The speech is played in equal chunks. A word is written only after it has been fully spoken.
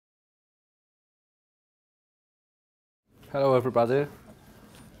Hello everybody,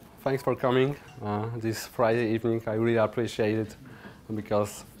 thanks for coming this Friday evening. I really appreciate it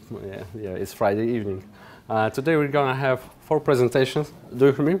because it's Friday evening. Today we're gonna have 4 presentations. Do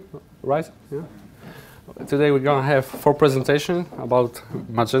you hear me? Right? Yeah. Today we're gonna have 4 presentations about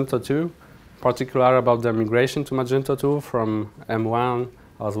Magento2, particularly about the migration to Magento2 from M1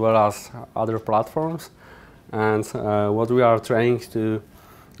 as well as other platforms. And what we are trying to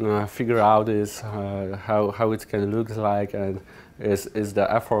figure out is how it can look like, and is the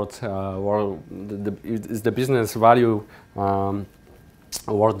effort or is the business value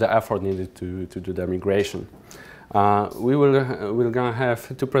worth the effort needed to do the migration. We're gonna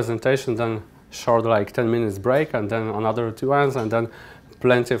have 2 presentations, then short like 10 minutes break, and then another 2 ones, and then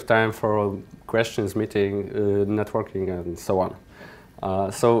plenty of time for questions, meeting, networking, and so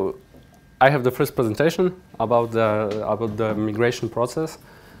on. So I have the first presentation about the migration process.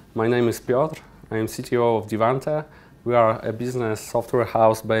 My name is Piotr. I am CTO of Divante. We are a business software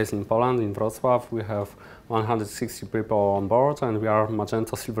house based in Poland, in Wrocław. We have 160 people on board, and we are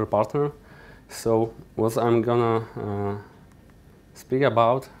Magento Silver partner. So what I'm gonna speak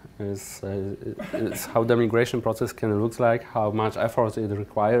about is how the migration process can look like, how much effort it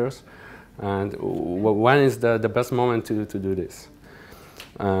requires, and when is the best moment to do this.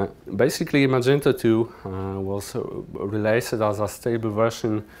 Basically, Magento2 was released as a stable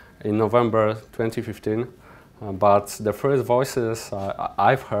version in November 2015, but the first voices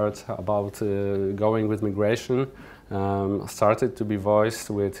I've heard about going with migration started to be voiced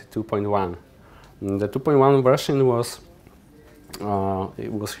with 2.1. The 2.1 version was a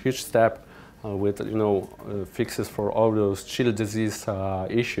huge step with fixes for all those chill disease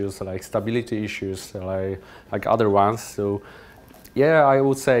issues, like stability issues, like other ones. So yeah, I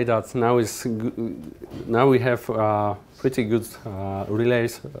would say that now we have pretty good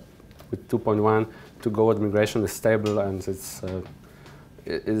relays with 2.1 to go with migration is stable, and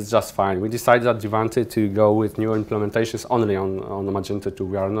it's just fine. We decided at Divante to go with new implementations only on the Magento 2.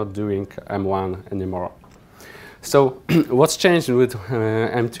 We are not doing M1 anymore. So what's changed with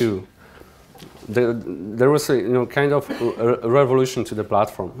M2? There was a kind of a revolution to the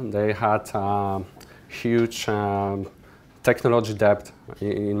platform. They had huge technology debt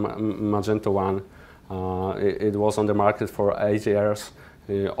in Magento 1. It was on the market for 8 years.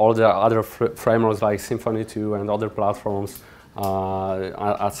 All the other frameworks like Symfony 2 and other platforms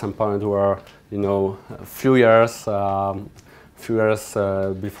at some point were, a few years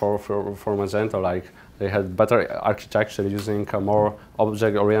before for Magento. Like they had better architecture using more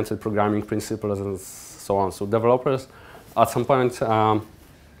object-oriented programming principles and so on. So developers at some point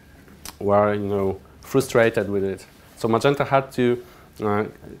were, frustrated with it. So Magento had to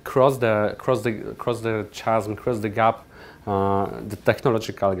cross the chasm, cross the gap, the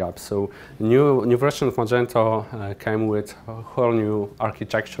technological gap. So new version of Magento came with a whole new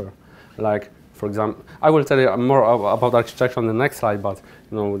architecture. Like, for example, I will tell you more about architecture on the next slide, but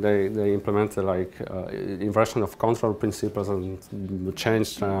they implemented like inversion of control principles and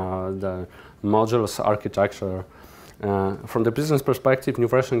changed the modules architecture. From the business perspective, new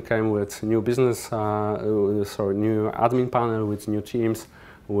version came with new business, new admin panel with new teams,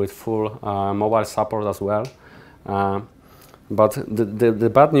 with full mobile support as well. But the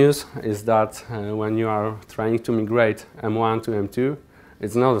bad news is that when you are trying to migrate M1 to M2,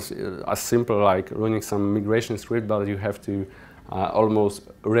 it's not as simple like running some migration script, but you have to almost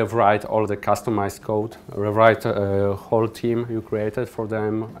rewrite all the customized code, rewrite a whole team you created for the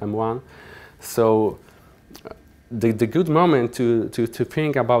M1. So the good moment to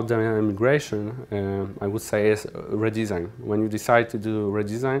think about the migration, I would say, is redesign. When you decide to do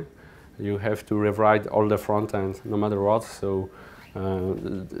redesign, you have to rewrite all the front end, no matter what. So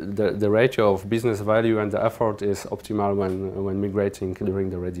the ratio of business value and the effort is optimal when migrating during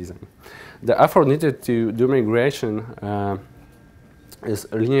the redesign. The effort needed to do migration is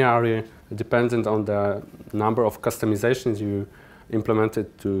linearly dependent on the number of customizations you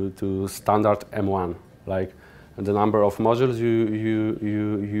implemented to standard M1, like the number of modules you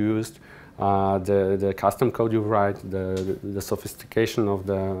used, the custom code you write, the sophistication of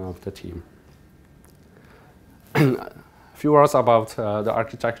the team. A few words about the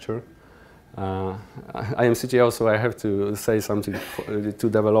architecture. I am CTO, so I have to say something to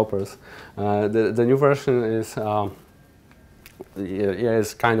developers. The new version is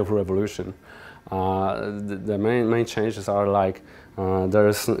is kind of a revolution. The main changes are like there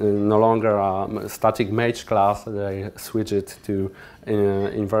is no longer a static mage class. They switch it to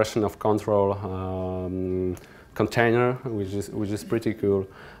inversion of control container, which is pretty cool.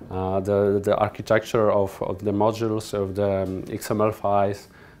 The architecture of the modules of the XML files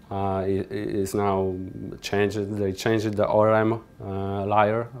is now changed. They changed the ORM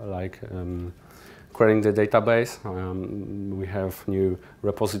layer, like creating the database. We have new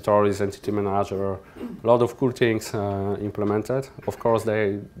repositories, entity manager, a lot of cool things implemented. Of course,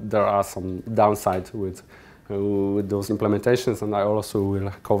 there are some downsides with those implementations, and I also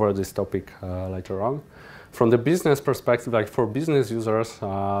will cover this topic later on. From the business perspective, like for business users,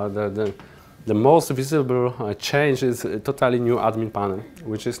 the most visible change is a totally new admin panel,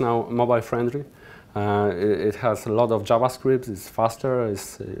 which is now mobile friendly. It has a lot of JavaScript, it's faster,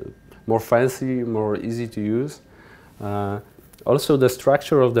 it's more fancy, more easy to use. Also, the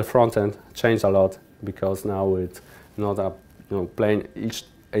structure of the front end changed a lot, because now it's not a plain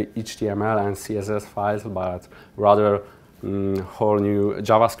HTML and CSS files, but rather whole new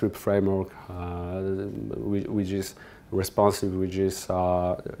JavaScript framework, which is responsive, which is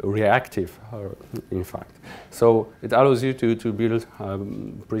reactive, in fact. So it allows you to build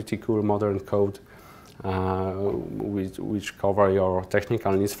pretty cool modern code which cover your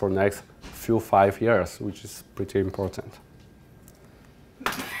technical needs for next 5 years, which is pretty important.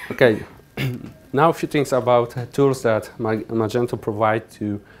 Okay, now a few things about tools that Magento provide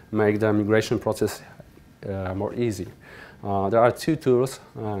to make the migration process more easy. There are 2 tools.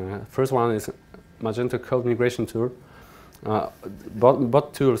 First one is Magento Code Migration Tool.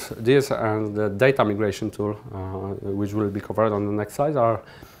 Both tools, this and the data migration tool, which will be covered on the next slide, are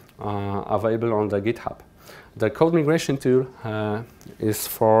available on the GitHub. The code migration tool is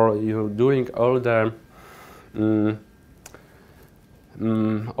for doing all the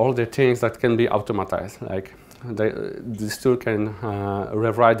things that can be automatized. Like this tool can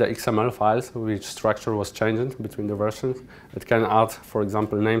rewrite the XML files, which structure was changed between the versions. It can add, for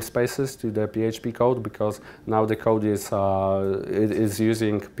example, namespaces to the PHP code, because now the code is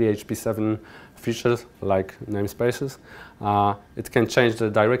using PHP 7 features like namespaces. It can change the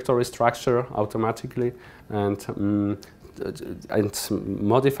directory structure automatically and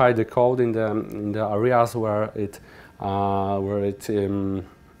modify the code in the areas where it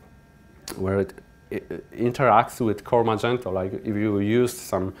interacts with core Magento. Like if you use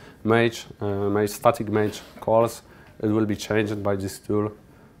some static Mage calls, it will be changed by this tool.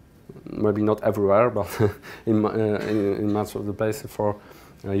 Maybe not everywhere, but in much of the places for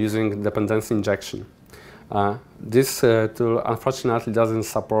using dependency injection. This tool unfortunately doesn't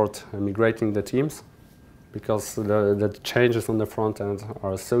support migrating the teams, because the changes on the front end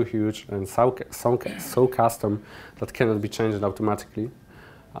are so huge and so custom that cannot be changed automatically.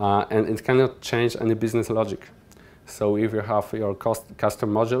 And it cannot change any business logic. So if you have your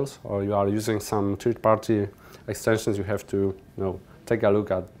custom modules, or you are using some third-party extensions, you have to take a look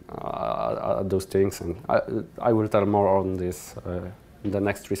at those things. And I will tell more on this in the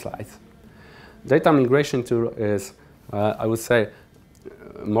next 3 slides. Data migration tool is, I would say,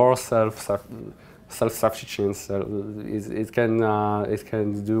 more self-sufficient. So it can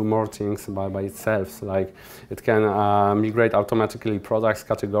do more things by itself. Like it can migrate automatically products,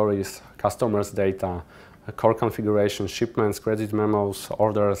 categories, customers' data, core configuration, shipments, credit memos,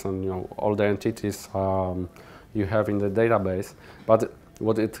 orders, and all the entities you have in the database. But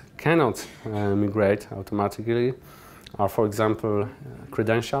what it cannot migrate automatically are, for example,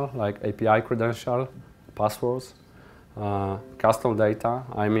 credential, like API credential, passwords. Custom data,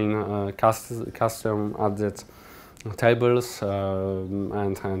 I mean custom added tables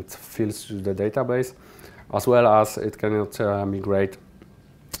and fields to the database, as well as it cannot migrate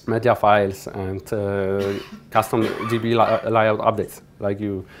media files and custom DB layout updates. Like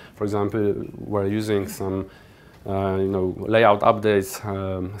you, for example, were using some layout updates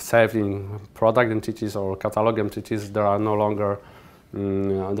saved in product entities or catalog entities. There are no longer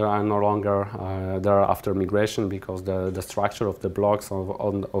there after migration, because the structure of the blocks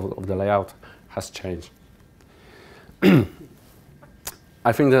of the layout has changed.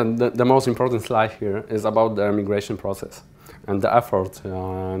 I think that the most important slide here is about the migration process and the effort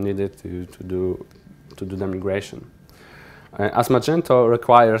needed to do the migration. As Magento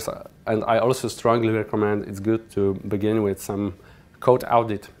requires, and I also strongly recommend, it's good to begin with some code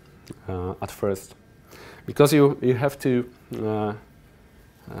audit at first, because you have to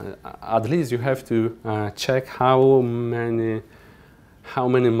at least you have to check how many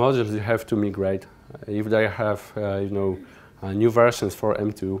modules you have to migrate, if they have new versions for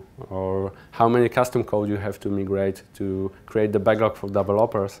M2, or how many custom code you have to migrate to create the backlog for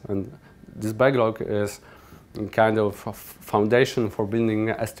developers. And this backlog is kind of a foundation for building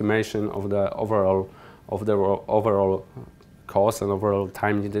an estimation of the overall cost and overall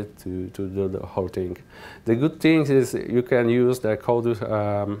time needed to do the whole thing.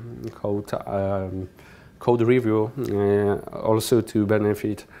 code review, also to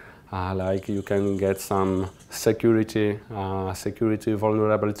benefit, like you can get some security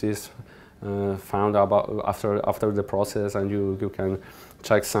vulnerabilities found about after the process, and you can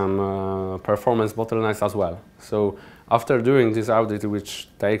check some performance bottlenecks as well. So after doing this audit, which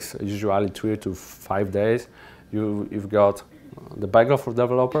takes usually 3 to 5 days, you've got the backlog for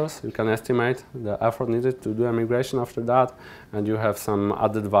developers. You can estimate the effort needed to do a migration after that, and you have some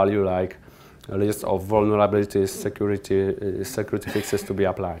added value like a list of vulnerabilities, security fixes to be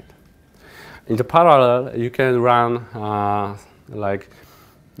applied. In the parallel, you can run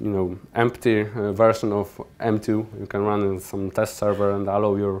empty version of M2. You can run in some test server and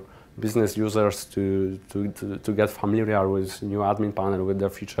allow your business users to get familiar with new admin panel, with the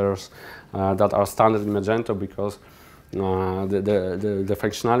features that are standard in Magento, because the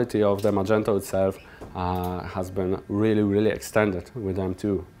functionality of the Magento itself has been really extended with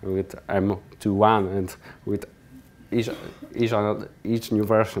M2, with M2.1, and with each new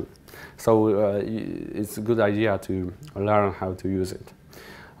version. So it's a good idea to learn how to use it.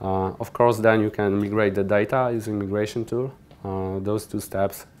 Of course, then you can migrate the data using migration tool. Those 2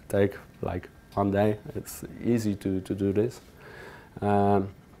 steps take like 1 day. It's easy to do this.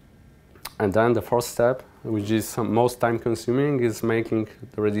 And then the 4th step, which is most time consuming, is making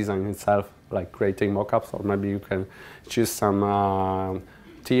the redesign itself, like creating mockups, or maybe you can choose some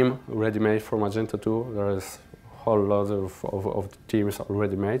theme ready made for Magento2. There is a whole lot of themes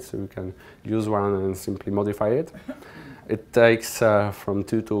already made, so you can use one and simply modify it. It takes from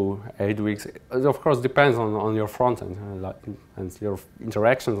 2 to 8 weeks. It of course depends on your front end and your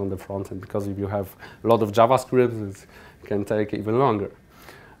interactions on the front end, because if you have a lot of JavaScript, it can take even longer.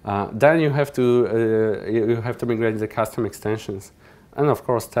 Then you have to migrate the custom extensions, and of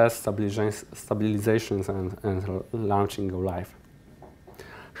course test stabilizations and launching go live.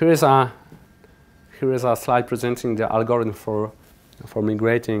 Here is a slide presenting the algorithm for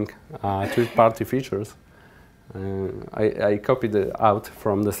migrating third-party features. I copied it out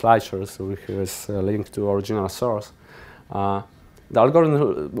from the slideshow, so here is a link to original source. The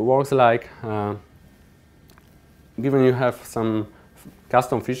algorithm works like, given you have some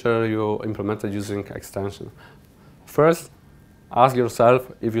custom feature you implemented using extension. First, ask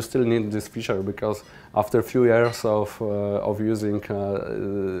yourself if you still need this feature, because after a few years of using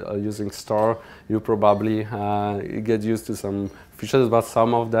store, you probably get used to some features, but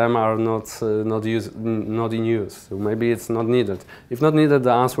some of them are not in use. So maybe it's not needed. If not needed,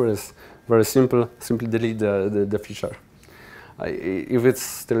 the answer is very simple: simply delete the feature. If it's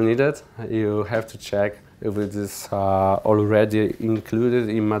still needed, you have to check if it is already included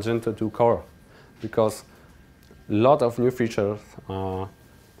in Magento2 core, because a lot of new features,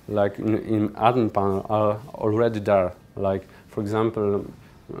 like in admin panel, are already there. Like, for example,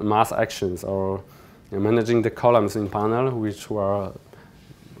 mass actions, or managing the columns in panel, which were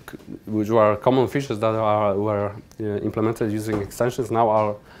common features that were implemented using extensions, now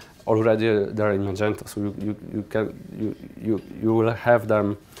are already there in Magento. So you will have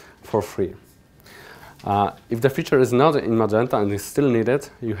them for free. If the feature is not in Magento and is still needed,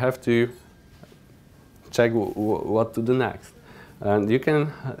 you have to check what to do next. And you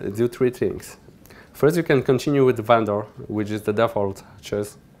can do 3 things. First, you can continue with the vendor, which is the default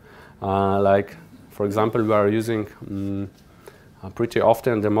choice. Like, for example, we are using pretty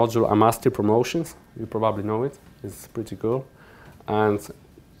often the module Amasti Promotions. You probably know it. It's pretty cool. And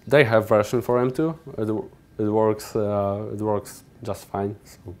they have version for M2. It works just fine,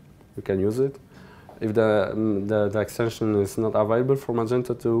 so you can use it. If the extension is not available for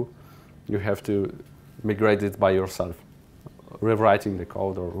Magento2, you have to migrate it by yourself, rewriting the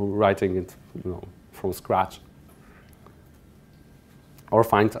code or writing it, from scratch, or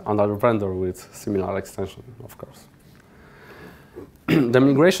find another vendor with similar extension, of course. The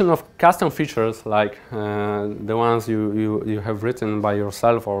migration of custom features, like the ones you have written by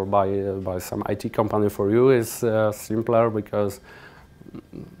yourself or by some IT company for you, is simpler, because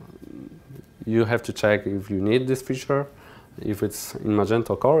you have to check if you need this feature, if it's in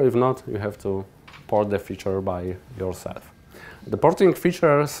Magento core. If not, you have to port the feature by yourself. The porting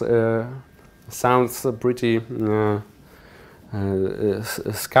features sounds pretty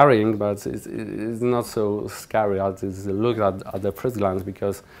scaring, but it's not so scary as it looks at the first glance,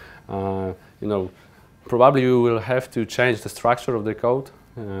 because probably you will have to change the structure of the code.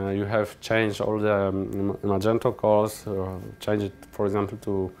 You have changed all the Magento calls, or change it, for example,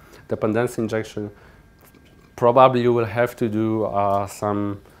 to dependency injection. Probably you will have to do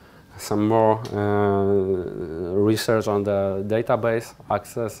some more research on the database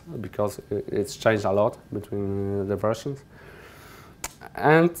access, because it's changed a lot between the versions.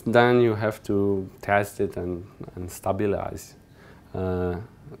 And then you have to test it and stabilize.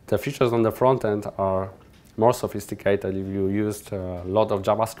 The features on the front end are more sophisticated if you used a lot of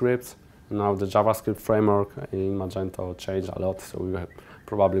JavaScript. Now the JavaScript framework in Magento changed a lot, so you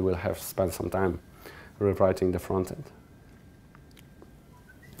probably will have spent some time rewriting the front end.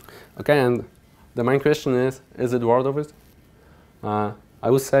 Okay, and the main question is it worth of it? I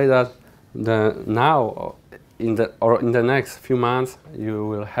would say that now, in the next few months, you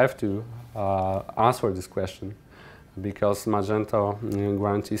will have to answer this question, because Magento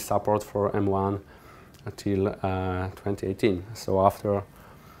guarantees support for M1 until 2018. So after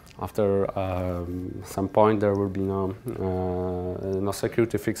some point, there will be no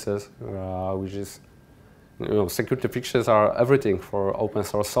security fixes, which is, security fixes are everything for open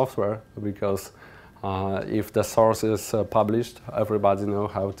source software, because if the source is published, everybody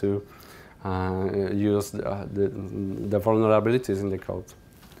knows how to use the vulnerabilities in the code.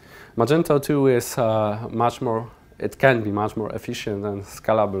 Magento2 is much more, it can be much more efficient and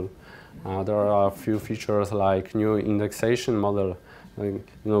scalable. There are a few features like new indexation model, the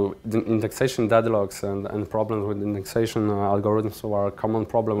indexation deadlocks and problems with indexation algorithms are a common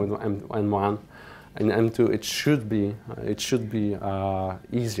problem with M1. In M2, it should be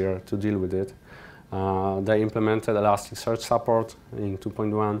easier to deal with it. They implemented Elasticsearch support in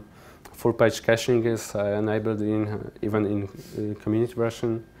 2.1. Full page caching is enabled even in community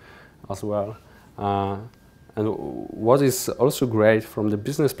version as well. And what is also great from the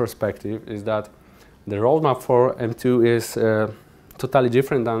business perspective is that the roadmap for M2 is totally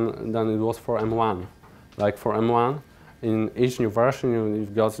different than it was for M1. Like for M1, in each new version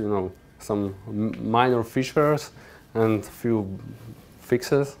you've got some minor features and few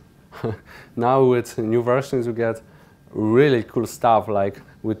fixes. Now with new versions you get really cool stuff, like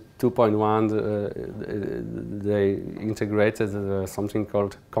with 2.1 they integrated something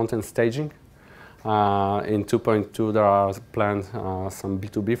called content staging. In 2.2 there are planned some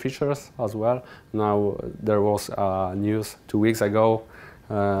B2B features as well. Now there was news 2 weeks ago,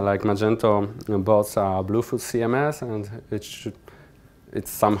 like Magento bought Bluetooth CMS, and it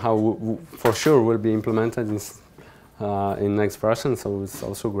somehow for sure will be implemented in next version, so it's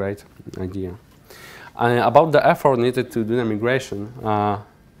also a great idea. About the effort needed to do the migration,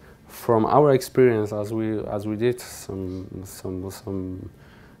 from our experience, as we did some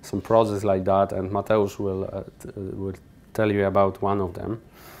projects like that, and Mateusz will tell you about one of them.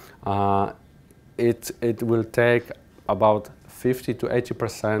 It will take about 50 to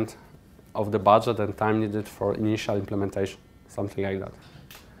 80% of the budget and time needed for initial implementation, something like that.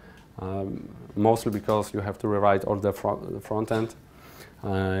 Mostly because you have to rewrite all the front end.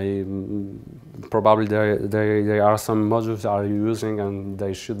 Probably there are some modules are you using, and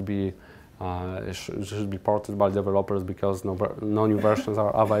they should be ported by developers because no new versions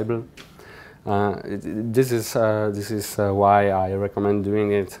are available. This is why I recommend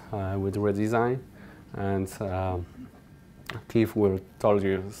doing it with redesign, and Keith will tell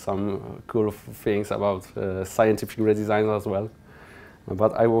you some cool things about scientific redesign as well.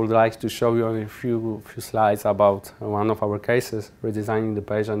 But I would like to show you a few slides about one of our cases, redesigning the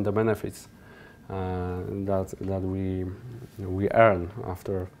page and the benefits that we earn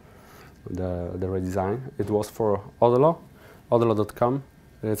after the redesign. It was for Odelo, odelo.com.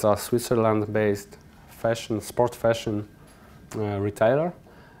 It's a Switzerland-based sport fashion retailer,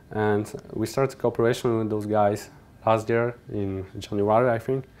 and we started cooperation with those guys last year in January, I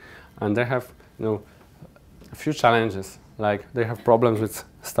think, and they have a few challenges. Like they have problems with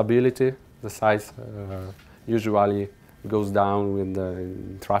stability. The site usually goes down with the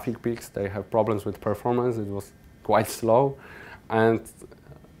traffic peaks. They have problems with performance. It was quite slow, and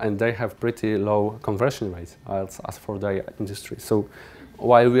they have pretty low conversion rates as for their industry. So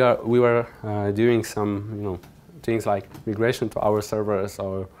while we were doing some things like migration to our servers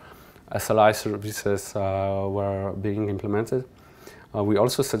or SLI services were being implemented, we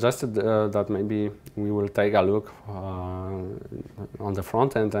also suggested that maybe we will take a look on the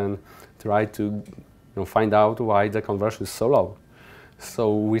front end and try to find out why the conversion is so low.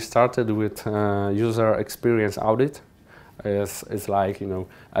 So we started with user experience audit. It's like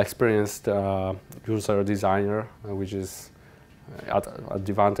experienced user designer, which is at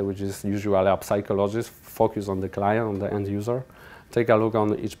Divante, which is usually a psychologist focused on the client, on the end user. Take a look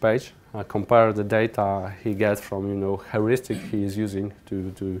on each page, compare the data he gets from heuristic he is using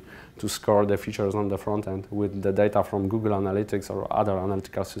to score the features on the front end with the data from Google Analytics or other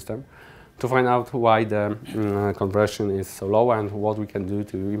analytical system, to find out why the conversion is so low and what we can do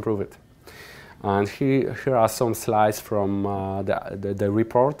to improve it. And here are some slides from the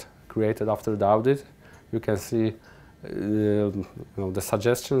report created after the audit. You can see the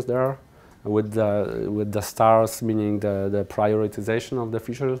suggestions there with the stars, meaning the prioritization of the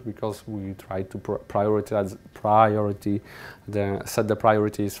features, because we try to set the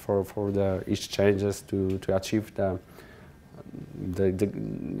priorities for each changes to achieve the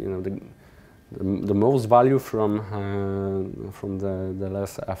most value from the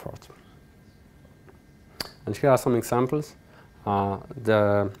less effort. And here are some examples.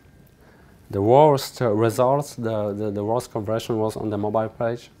 The worst results, the worst conversion was on the mobile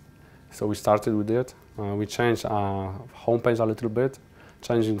page. So we started with it. We changed our homepage a little bit,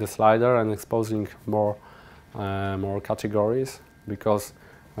 changing the slider and exposing more categories, because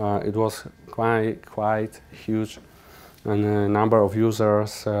it was quite huge, and a number of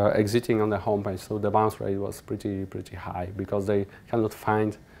users exiting on the homepage. So the bounce rate was pretty high, because they cannot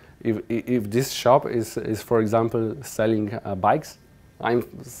find if this shop is for example selling bikes.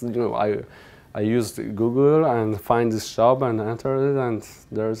 I used Google and find this shop and enter it, and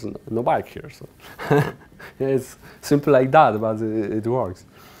there's no bike here. So yeah, it's simple like that, but it works.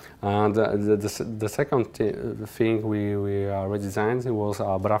 And the second thing we redesigned was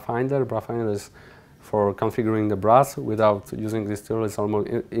a bra finder. Bra finder is for configuring the bras. Without using this tool, it's almost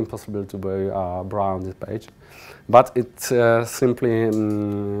impossible to buy a bra on this page. But it simply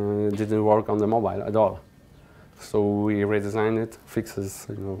didn't work on the mobile at all. So we redesigned it, fixes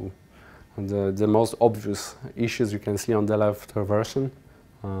the most obvious issues you can see on the left version.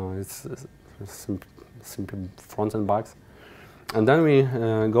 It's simple front and backs. And then we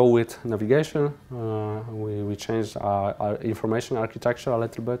go with navigation. We changed our information architecture a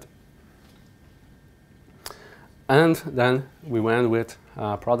little bit. And then we went with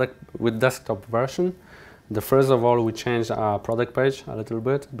desktop version. First of all, we changed our product page a little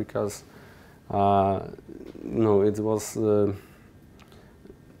bit, because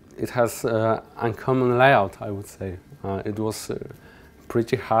it has uncommon layout, I would say. It was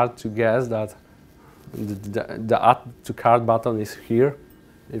pretty hard to guess that the add to cart button is here.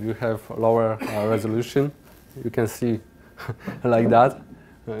 If you have lower resolution, you can see like that.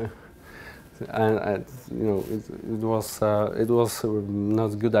 And it was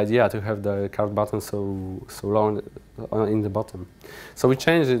not a good idea to have the cart button so low in the bottom. So we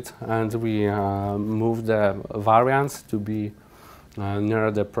changed it, and we moved the variants to be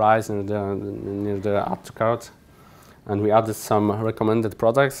near the price and near the add to cart, and we added some recommended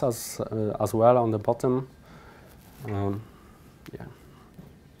products as well on the bottom. Yeah.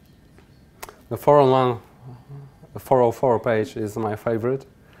 The 404 page is my favorite,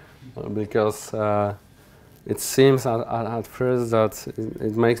 because it seems at first that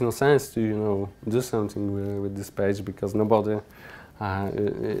it makes no sense to do something with this page, because nobody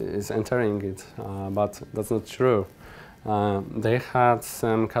is entering it, but that's not true. They had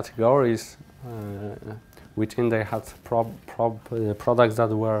some categories within. They had products that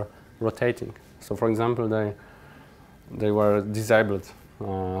were rotating. So, for example, they were disabled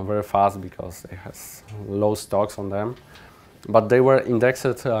very fast because they had low stocks on them, but they were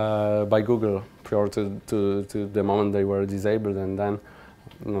indexed by Google prior to the moment they were disabled, and then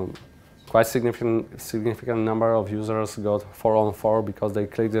quite significant number of users got 404 because they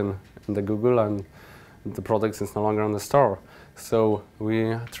clicked in the Google and the product is no longer on the store. So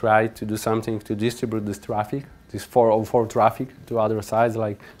we tried to do something to distribute this traffic, this 404 traffic, to other sites,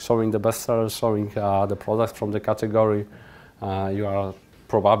 like showing the bestsellers, showing the products from the category you are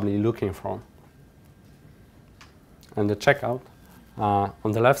probably looking for. And the checkout.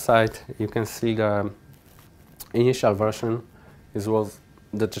 On the left side, you can see the initial version.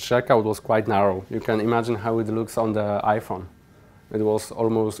 The checkout was quite narrow. You can imagine how it looks on the iPhone. It was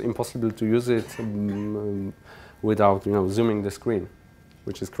almost impossible to use it without zooming the screen,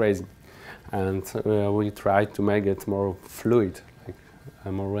 which is crazy. And we tried to make it more fluid, like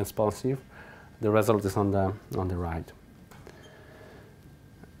more responsive. The result is on the right.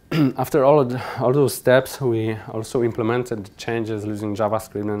 After all those steps, we also implemented changes using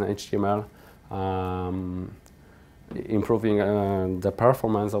JavaScript and HTML, improving the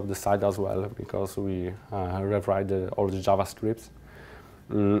performance of the site as well, because we rewrite all the JavaScripts.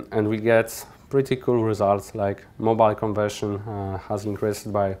 And we get pretty cool results, like mobile conversion has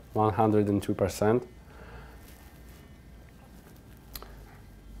increased by 102%.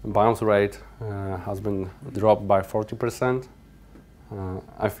 Bounce rate has been dropped by 40%.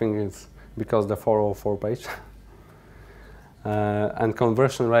 I think it's because the 404 page. And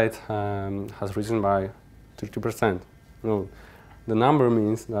conversion rate has risen by 30%. The number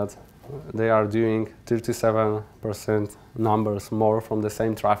means that they are doing 37% numbers more from the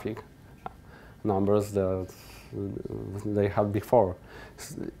same traffic. Numbers that they had before,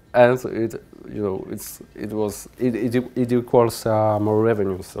 and it equals more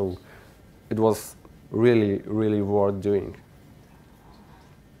revenue. So it was really worth doing.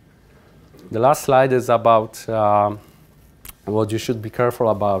 The last slide is about what you should be careful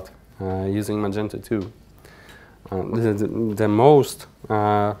about using Magento2.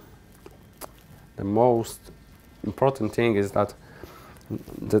 The most important thing is that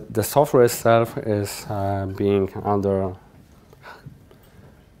the software itself is being under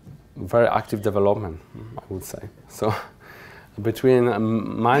very active development, I would say. So between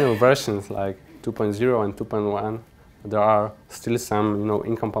minor versions like 2.0 and 2.1, there are still some,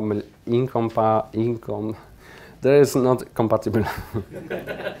 there is not compatible.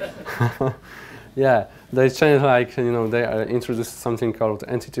 Yeah, they changed, like, they introduced something called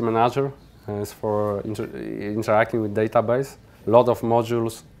Entity Manager. It's for interacting with database. A lot of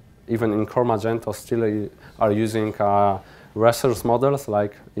modules, even in core Magento, still are using resource models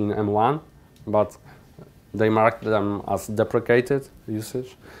like in M1, but they mark them as deprecated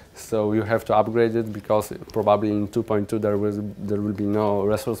usage. So you have to upgrade it because probably in 2.2 there will be no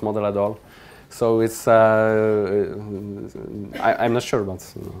resource model at all. So it's I'm not sure,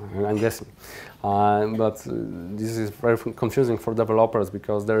 but I'm guessing. But this is very confusing for developers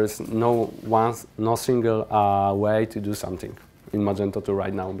because there is no single way to do something in Magento2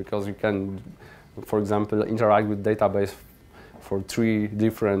 right now, because you can, for example, interact with database for 3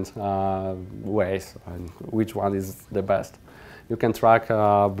 different ways, and which one is the best. You can track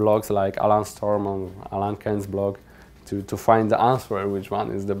blogs like Alan Storm or Alan Ken's blog to find the answer which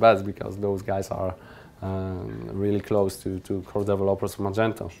one is the best, because those guys are really close to core developers of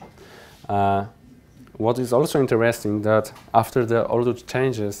Magento. What is also interesting that after all the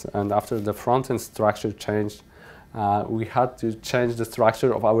changes and after the front-end structure changed, we had to change the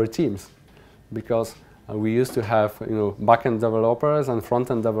structure of our teams, because we used to have back-end developers and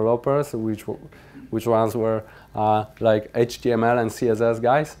front-end developers, which ones were like HTML and CSS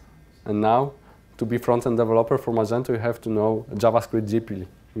guys, and now to be front-end developer for Magento, you have to know JavaScript deeply.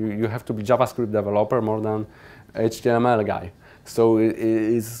 You have to be JavaScript developer more than HTML guy. So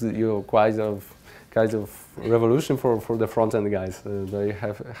it's quite kind of revolution for the front-end guys. They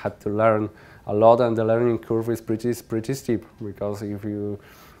have had to learn a lot, and the learning curve is pretty steep, because if you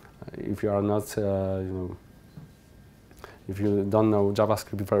are not if you don't know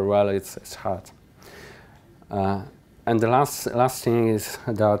JavaScript very well, it's hard. And the last thing is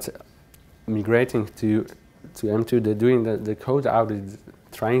that migrating to M2, they're doing the code audit,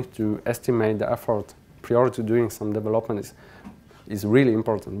 trying to estimate the effort prior to doing some development is really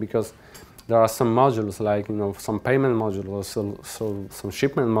important, because there are some modules like some payment modules or some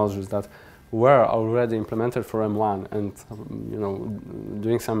shipment modules that were already implemented for M1, and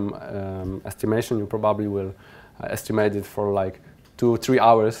doing some estimation, you probably will estimate it for like 2 or 3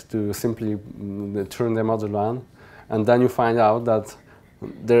 hours to simply turn the module on, and then you find out that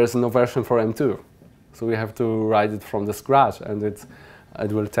there is no version for M2, so we have to write it from the scratch, and it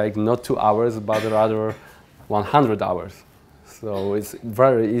will take not 2 hours but rather 100 hours. So it's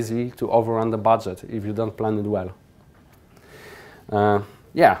very easy to overrun the budget if you don't plan it well.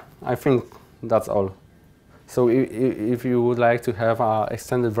 Yeah, I think that's all. So if you would like to have an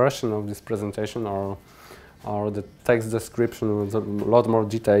extended version of this presentation, or the text description with a lot more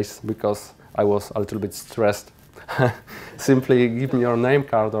details, because I was a little bit stressed, simply give me your name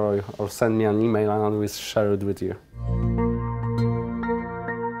card or send me an email and I will share it with you.